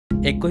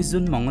21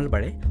 June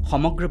মঙলবাৰে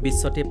সমগ্ৰ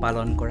বিশ্বতে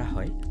পালন কৰা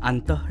হয়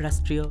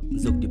আন্তঃৰাষ্ট্ৰীয়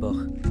যোগ দিৱস।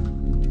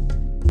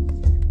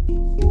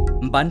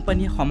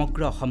 বানপানীয়ে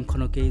সমগ্ৰ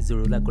অসমখনকে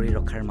জুৰুলা কৰি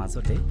ৰখাৰ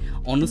মাজতে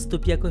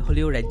অনুষ্টুপীয়াকৈ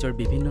হলেও ৰাজ্যৰ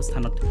বিভিন্ন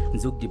স্থানত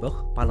যোগ দিৱস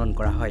পালন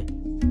কৰা হয়।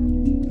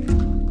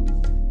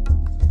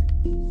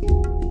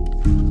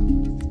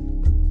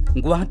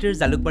 গুৱাহাটীৰ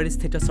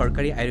জালুকবাৰীস্থিত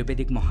চৰকাৰী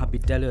আয়ুৰ্বেদিক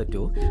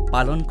মহাবিদ্যালয়তো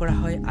পালন কৰা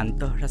হয়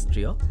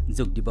আন্তঃৰাষ্ট্ৰীয়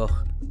যোগ দিৱস।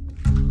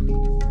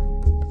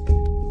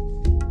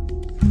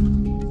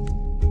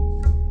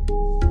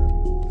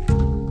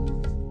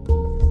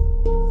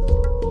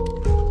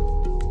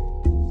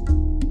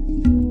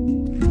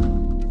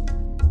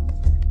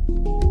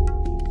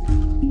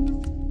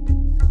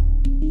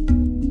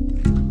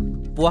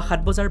 পুৱা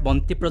 7 বজাৰ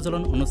বন্তি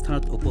প্ৰজ্বলন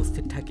অনুষ্ঠানত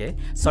উপস্থিত থাকে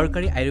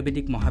চৰকাৰী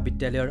আয়ুৰ্বেদিক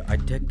মহাবিদ্যালয়ৰ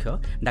অধ্যক্ষ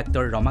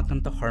ডাক্তৰ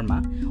ৰমাকান্ত শৰ্মা,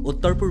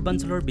 উত্তৰ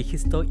পূৰ্বাঞ্চলৰ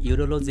বিশিষ্ট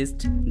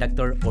ইউৰোলজিষ্ট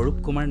ডাক্তৰ অৰূপ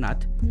কুমাৰ নাথ,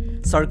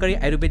 চৰকাৰী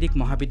আয়ুৰ্বেদিক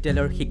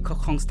মহাবিদ্যালয়ৰ শিক্ষক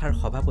সংস্থাৰ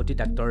সভাপতি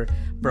ডাক্তৰ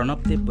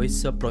প্ৰণৱদেৱ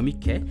বৈশ্য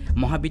প্ৰমুখ্যে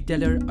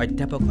মহাবিদ্যালয়ৰ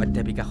অধ্যাপক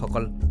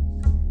অধ্যাপিকাসকল।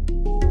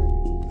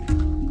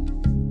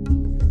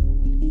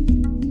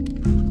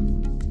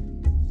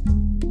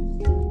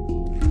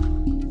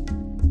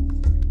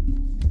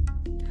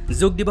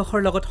 যোগ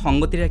দিৱসৰ লগত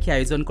সংগতি ৰাখি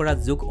আয়োজন কৰা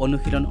যোগ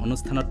অনুশীলন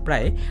অনুষ্ঠানত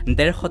প্ৰায়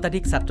 1.5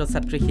 শতাধিক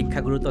ছাত্ৰ-ছাত্ৰী,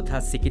 শিক্ষাগুৰু তথা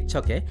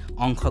চিকিৎসকে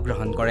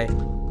অংশগ্ৰহণ কৰে।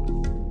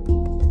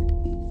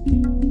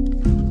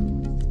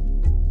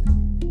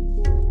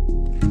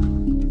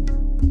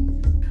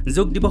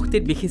 যোগ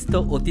দিৱসটিত বিশিষ্ট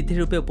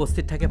অতিথিৰূপে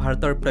উপস্থিত থাকে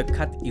ভাৰতৰ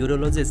প্ৰখ্যাত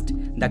ইউৰোলজিষ্ট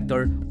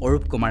ডাক্তৰ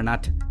অৰূপ কুমাৰ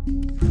নাথ।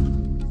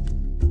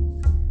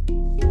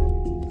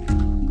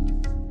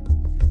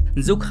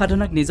 যোগ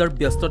সাধনাক নিজৰ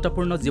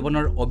ব্যস্ততাপূৰ্ণ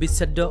জীৱনৰ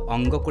অবিচ্ছেদ্য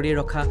অংগ কৰি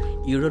ৰখা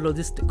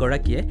ইউৰোলজিষ্ট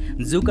গৰাকীয়ে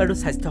যোগ আৰু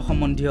স্বাস্থ্য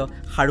সম্বন্ধীয়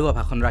সাৰুৱা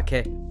ভাষণ ৰাখে।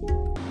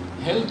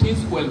 Health is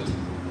wealth.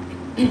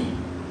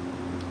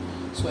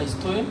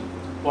 স্বাস্থ্যই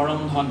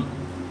পৰম ধন।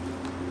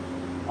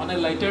 On a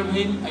lighter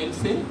vein, I'll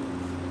say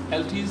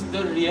health is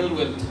the real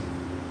wealth.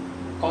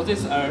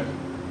 Causes are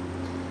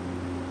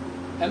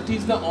health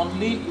is the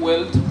only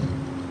wealth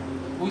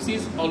which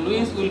is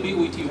always will be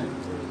with you.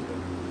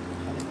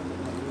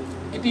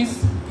 It is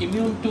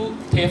immune to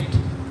theft,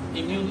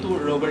 immune to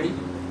robbery,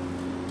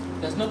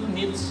 does not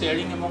need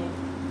sharing among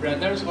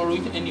brothers or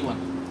with anyone.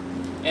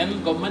 And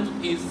government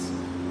is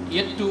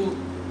yet to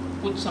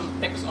put some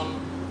tax on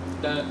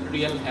the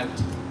real health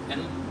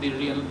and the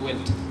real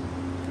wealth.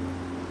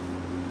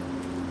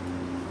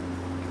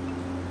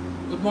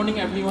 Good morning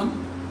everyone.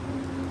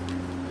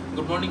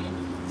 Good morning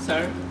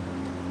sir,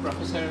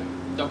 Professor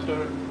Dr.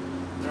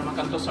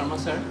 Ramakanta Sharma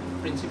sir,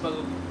 Principal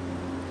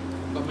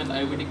Government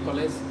Ayurvedic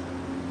College,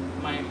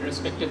 my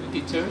respected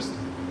teachers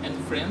and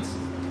friends.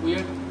 We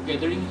are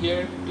gathering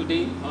here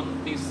today on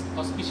this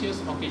auspicious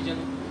occasion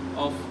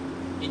of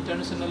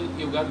International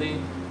Yoga Day.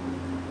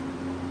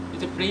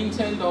 It's a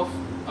brainchild of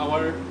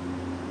our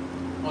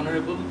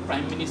Honorable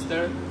Prime Minister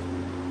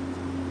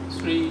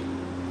Sri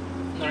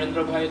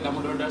Narendra Bhai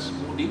Damodar Das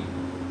Modi,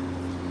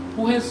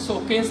 who has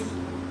showcased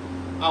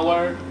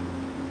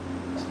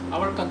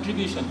our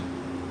contribution,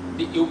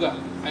 the yoga.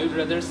 I would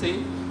rather say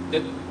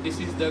that this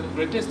is the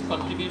greatest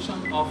contribution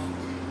of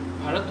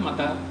Bharat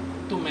Mata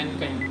to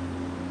mankind,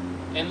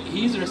 and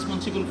he is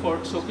responsible for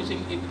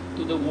showcasing it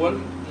to the world.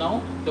 Now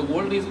the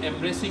world is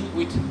embracing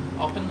with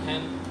open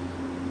hand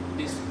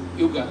this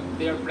yoga.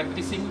 They are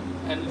practicing,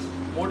 and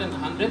more than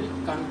 100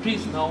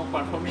 countries now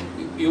performing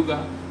yoga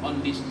on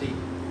this day.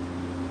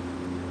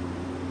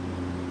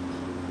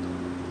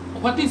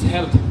 What is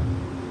health?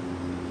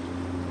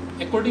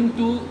 According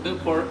to the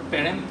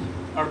parent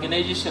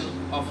organization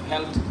of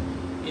health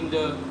in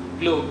the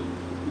globe,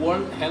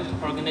 World Health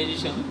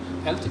Organization,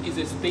 health is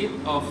a state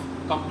of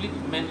complete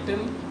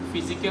mental,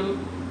 physical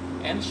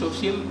and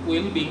social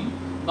well-being,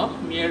 not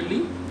merely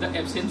the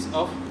absence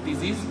of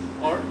disease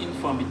or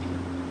infirmity.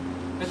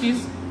 That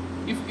is,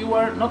 if you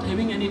are not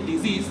having any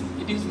disease,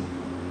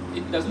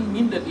 it doesn't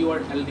mean that you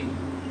are healthy.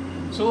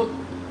 So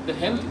the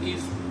health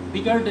is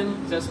bigger than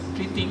just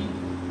treating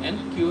and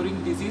curing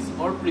disease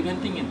or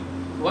preventing it.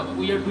 What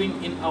we are doing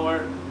in our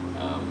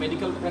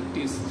medical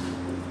practice,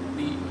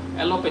 the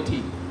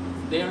allopathy,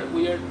 there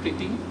we are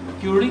treating,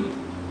 curing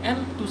and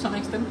to some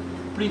extent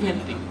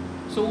preventing.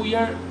 So we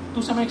are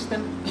to some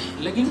extent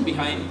lagging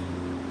behind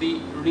the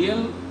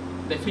real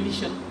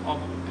definition of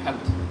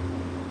health.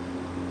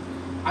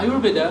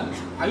 Ayurveda,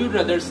 I would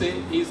rather say,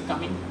 is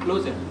coming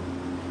closer,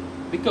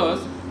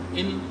 because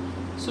in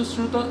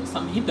Susruta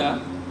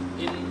Samhita,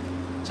 in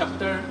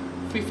chapter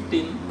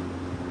 15,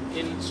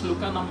 in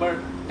shloka number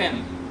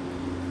 10,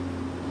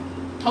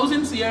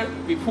 thousands years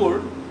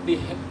before, the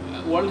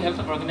World Health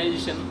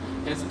Organization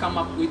has come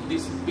up with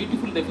this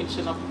beautiful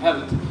definition of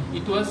health.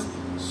 It was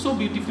so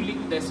beautifully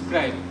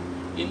described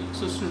in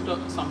Susruta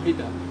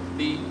Samhita,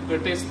 the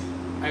greatest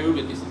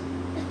Ayurvedism,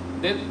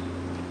 that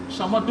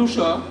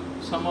Samadusha,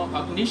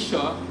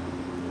 Samagnisha,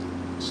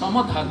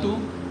 Samadhatu,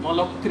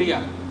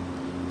 Malakriya,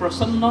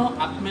 Prasanna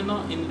Atmena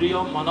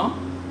Indriya Mana,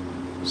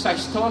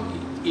 Sastha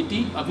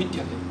Iti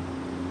Abhidyate.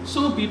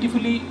 So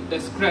beautifully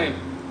described,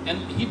 and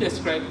he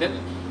described that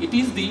it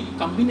is the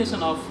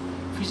combination of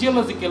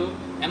physiological,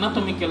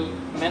 anatomical,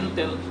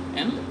 mental,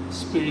 and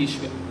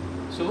spiritual.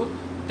 So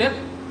that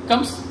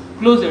comes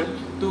closer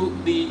to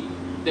the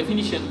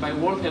definition by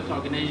World Health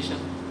Organization,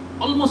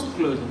 almost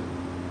closer.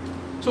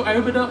 So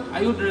Ayurveda,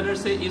 I would rather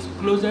say, is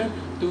closer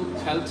to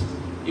health,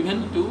 even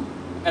to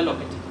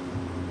allopathy.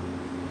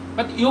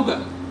 But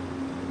yoga,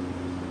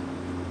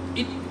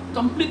 it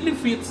completely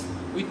fits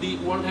with the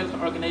World Health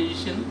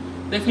Organization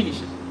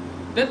definition,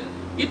 that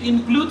it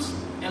includes,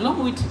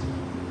 along with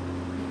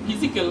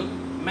physical,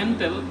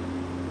 mental,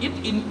 it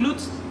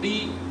includes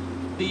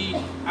the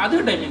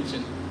other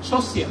dimension,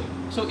 social.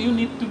 So you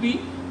need to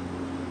be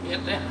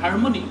at a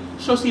harmony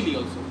socially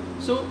also.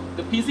 So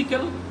the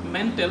physical,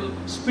 mental,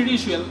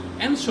 spiritual,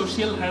 and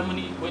social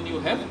harmony, when you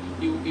have,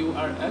 you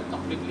are a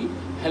completely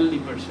healthy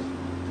person.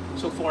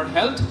 So for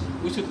health,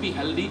 we should be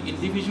healthy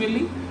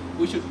individually,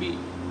 we should be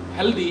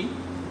healthy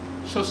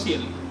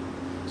socially.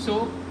 So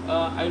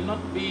I will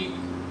not be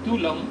too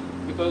long,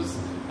 because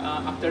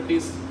after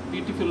this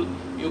beautiful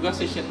yoga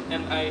session,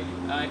 and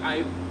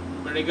I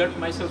regard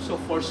myself so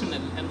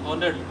fortunate and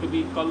honored to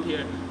be called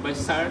here by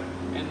Sir,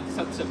 and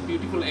such a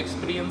beautiful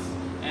experience,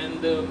 and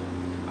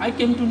I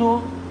came to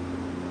know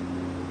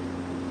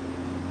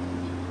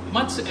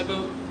much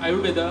about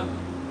Ayurveda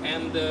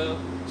and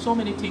so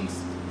many things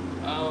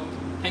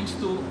thanks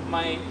to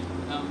my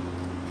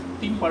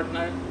team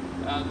partner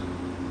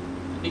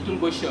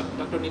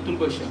Dr. Nitul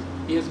Boisha.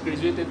 He has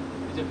graduated,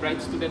 is a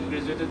bright student,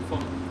 graduated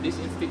from this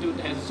institute,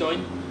 has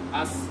joined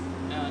us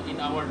in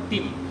our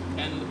team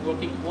and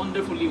working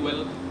wonderfully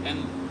well. And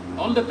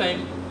all the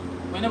time,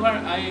 whenever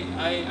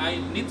I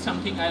need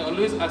something, I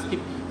always ask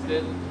him,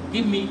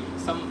 give me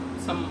some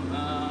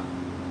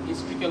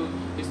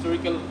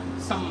historical,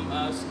 some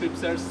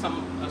scriptures,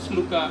 some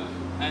shloka,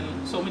 and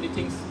so many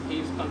things he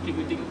is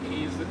contributing.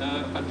 He is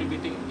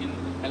contributing in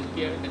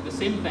healthcare. At the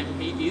same time,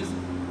 he is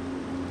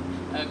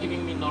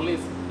giving me knowledge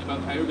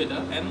about Ayurveda,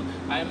 and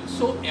I am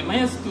so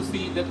amazed to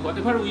see that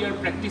whatever we are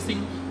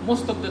practicing,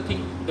 most of the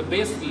thing, the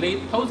base laid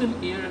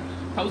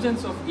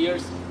thousands of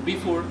years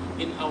before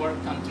in our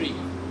country.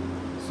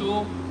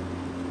 So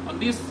on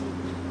this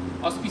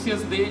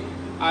auspicious day,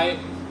 I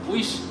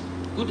wish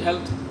good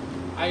health.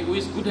 I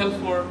wish good health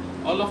for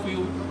all of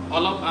you,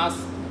 all of us,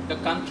 the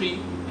country,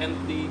 and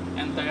the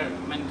entire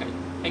mankind.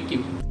 Thank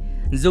you.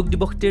 যোগ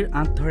দিৱসটিৰ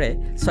আঁতৰে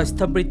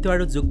স্বাস্থ্যবৃত্ত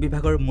আৰু যোগ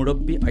বিভাগৰ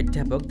মুৰব্বী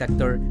অধ্যাপক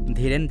doctor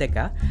Dhiren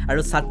ডেকা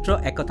আৰু ছাত্ৰ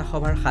একতা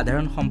সভাৰ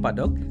সাধাৰণ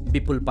সম্পাদক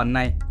বিপুল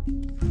পান্নাই।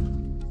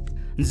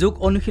 যোগ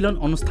অনুশীলন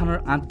অনুষ্ঠানৰ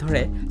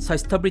আঁতৰে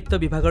স্বাস্থ্যবৃত্ত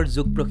বিভাগৰ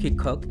যোগ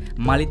প্ৰশিক্ষক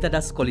মালিতা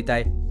দাস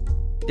কলিতাই।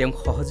 তেওঁক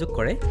সহযোগ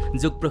কৰে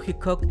যোগ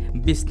প্ৰশিক্ষক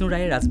বিষ্ণু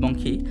ৰায়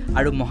ৰাজবংশী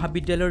আৰু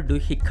মহাবিদ্যালয়ৰ 2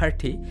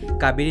 শিক্ষাৰ্থী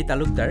কাবেৰী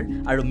তালুকদাৰ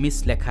আৰু মিছ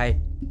লেখাই।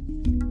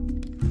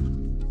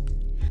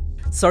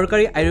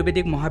 চৰকাৰী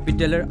আয়ুৰ্বেদিক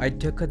মহাবিদ্যালয়ৰ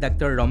অধ্যক্ষ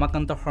ডাক্তৰ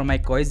ৰমাকান্ত শৰ্মাই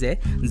কয় যে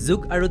যোগ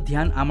আৰু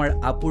ধ্যান আমাৰ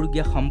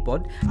আপুৰুগীয়া সম্পদ,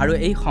 আৰু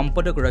এই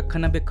সম্পদক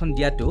ৰক্ষণাবেক্ষণ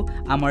দিয়াটো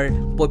আমাৰ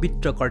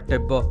পবিত্ৰ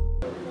কৰ্তব্য।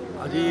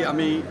 আজি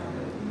আমি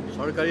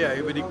চৰকাৰী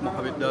আয়ুৰ্বেদিক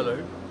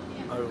মহাবিদ্যালয়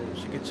আৰু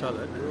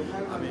চিকিৎসালয়ত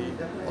আমি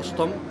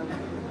 8ম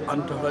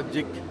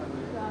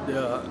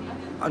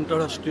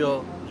আন্তঃৰাষ্ট্ৰীয়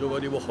যোগ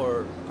দিৱসৰ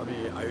আমি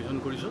আয়োজন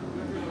কৰিছোঁ।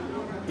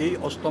 এই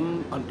 8ম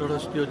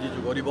আন্তঃৰাষ্ট্ৰীয় যি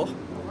যোগ দিৱস,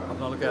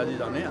 আপোনালোকে আজি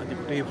জানে, আজি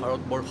গোটেই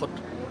ভাৰতবৰ্ষত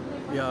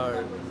ইয়াৰ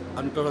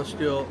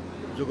আন্তঃৰাষ্ট্ৰীয়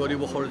যোগ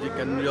দিৱসৰ যি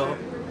কেন্দ্ৰীয়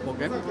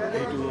প্ৰগ্ৰেম,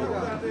 এইটো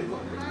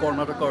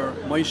কৰ্ণাটকৰ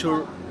মহীশূৰ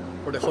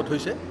প্ৰদেশত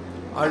হৈছে,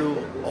 আৰু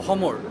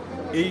অসমৰ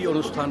এই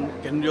অনুষ্ঠান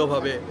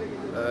কেন্দ্ৰীয়ভাৱে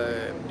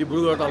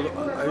ডিব্ৰুগড়ত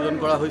আয়োজন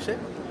কৰা হৈছে।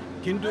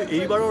 কিন্তু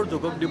এইবাৰৰ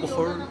যোগ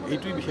দিৱসৰ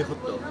এইটোৱেই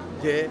বিশেষত্ব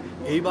যে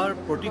এইবাৰ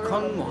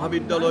প্ৰতিখন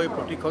মহাবিদ্যালয়,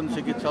 প্ৰতিখন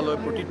চিকিৎসালয়,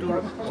 প্ৰতিটো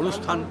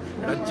অনুষ্ঠান,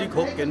 ৰাজ্যিক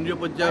হওক, কেন্দ্ৰীয়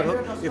পৰ্যায়ত হওক,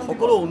 এই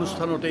সকলো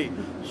অনুষ্ঠানতেই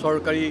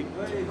চৰকাৰী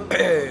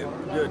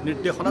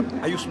নিৰ্দেশনাত,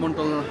 আয়ুষ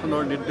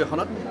মন্ত্ৰণালয়ৰ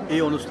নিৰ্দেশনাত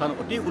এই অনুষ্ঠান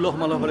অতি উলহ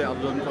মালহেৰে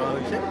আয়োজন কৰা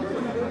হৈছে।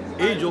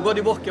 এই যোগ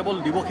দিৱস কেৱল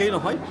দিৱসেই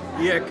নহয়,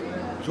 ই এক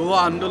যোগ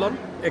আন্দোলন,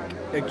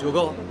 এক যোগ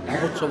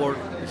মহোৎসৱৰ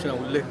নিচিনা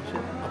উল্লেখ হৈছে।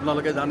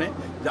 আপোনালোকে জানে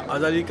যে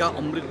আজাদী কা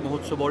অমৃত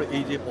মহোৎসৱৰ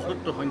এই যে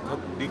 75 সংখ্যক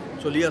দিশ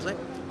চলি আছে,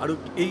 আৰু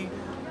এই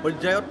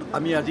পৰ্যায়ত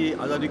আমি আজি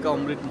আজাদী কা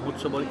অমৃত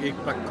মহোৎসৱৰ এই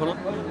প্ৰাক্ষণত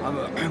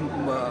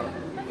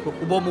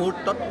শুভ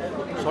মুহূৰ্তত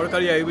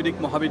চৰকাৰী আয়ুৰ্বেদিক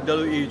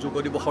মহাবিদ্যালয় এই যোগ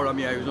দিৱসৰ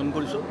আমি আয়োজন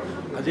কৰিছোঁ।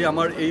 আজি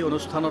আমাৰ এই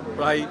অনুষ্ঠানত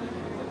প্ৰায়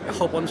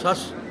 150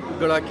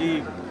 গৰাকী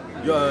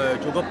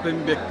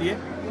যোগপ্ৰেমী ব্যক্তিয়ে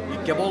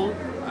কেৱল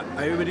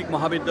আয়ুৰ্বেদিক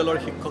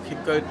মহাবিদ্যালয়ৰ শিক্ষক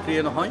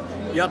শিক্ষয়িত্ৰীয়ে নহয়,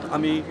 ইয়াত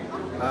আমি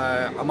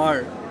আমাৰ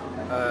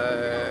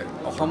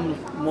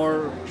অসমৰ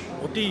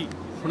অতি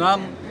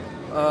সুনাম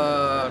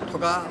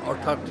থকা,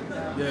 অৰ্থাৎ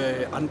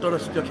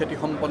আন্তঃৰাষ্ট্ৰীয়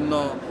খ্যাতিসম্পন্ন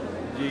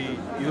যি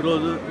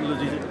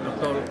ইউৰ'লজি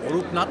ডক্টৰ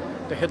অৰূপ নাথ,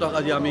 তেখেতক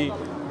আজি আমি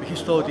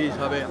বিশিষ্ট অতিথি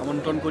হিচাপে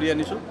আমন্ত্ৰণ কৰি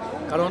আনিছোঁ।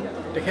 কাৰণ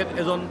তেখেত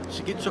এজন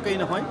চিকিৎসকেই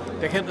নহয়,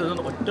 তেখেত এজন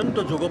অত্যন্ত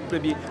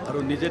যোগপ্ৰেমী, আৰু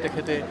নিজে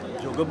তেখেতে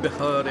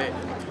যোগাভ্যাসেৰে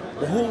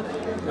বহু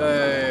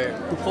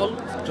কুফল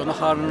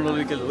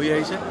জনসাধাৰণলৈকে লৈ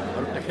আহিছে,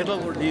 আৰু তেখেতৰ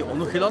যি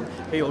অনুশীলন,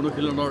 সেই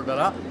অনুশীলনৰ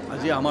দ্বাৰা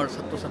আজি আমাৰ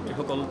ছাত্ৰ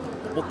ছাত্ৰীসকল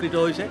উপকৃত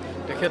হৈছে।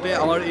 তেখেতে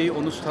আমাৰ এই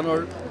অনুষ্ঠানৰ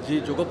যি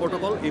যোগ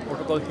প্ৰট'কল, এই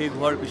প্ৰট'কল শেষ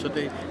হোৱাৰ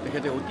পিছতেই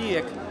তেখেতে অতি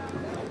এক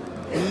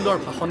সুন্দৰ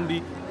ভাষণ দি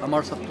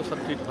আমাৰ ছাত্ৰ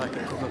ছাত্ৰী তথা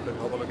শিক্ষক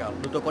শিক্ষকসকলকে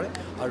আপ্লুত কৰে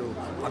আৰু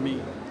আমি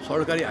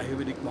চৰকাৰী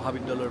আয়ুৰ্বেদিক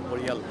মহাবিদ্যালয়ৰ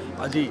পৰিয়াল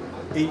আজি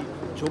এই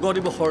যোগ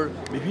দিৱসৰ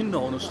বিভিন্ন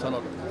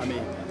অনুষ্ঠানত আমি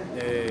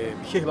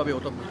বিশেষভাৱে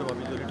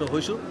ওতঃপ্ৰোতভাৱে জড়িত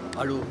হৈছোঁ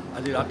আৰু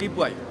আজি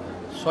ৰাতিপুৱাই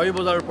 6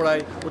 বজাৰ পৰাই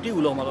অতি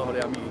উলহ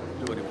মালহেৰে আমি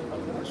যোগ দিৱস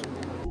পালন কৰিছোঁ।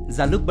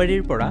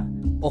 জালুকবাৰীৰ পৰা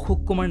অশোক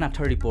কুমাৰ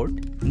নাথৰ ৰিপৰ্ট,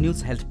 নিউজ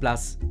হেল্থ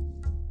প্লাছ।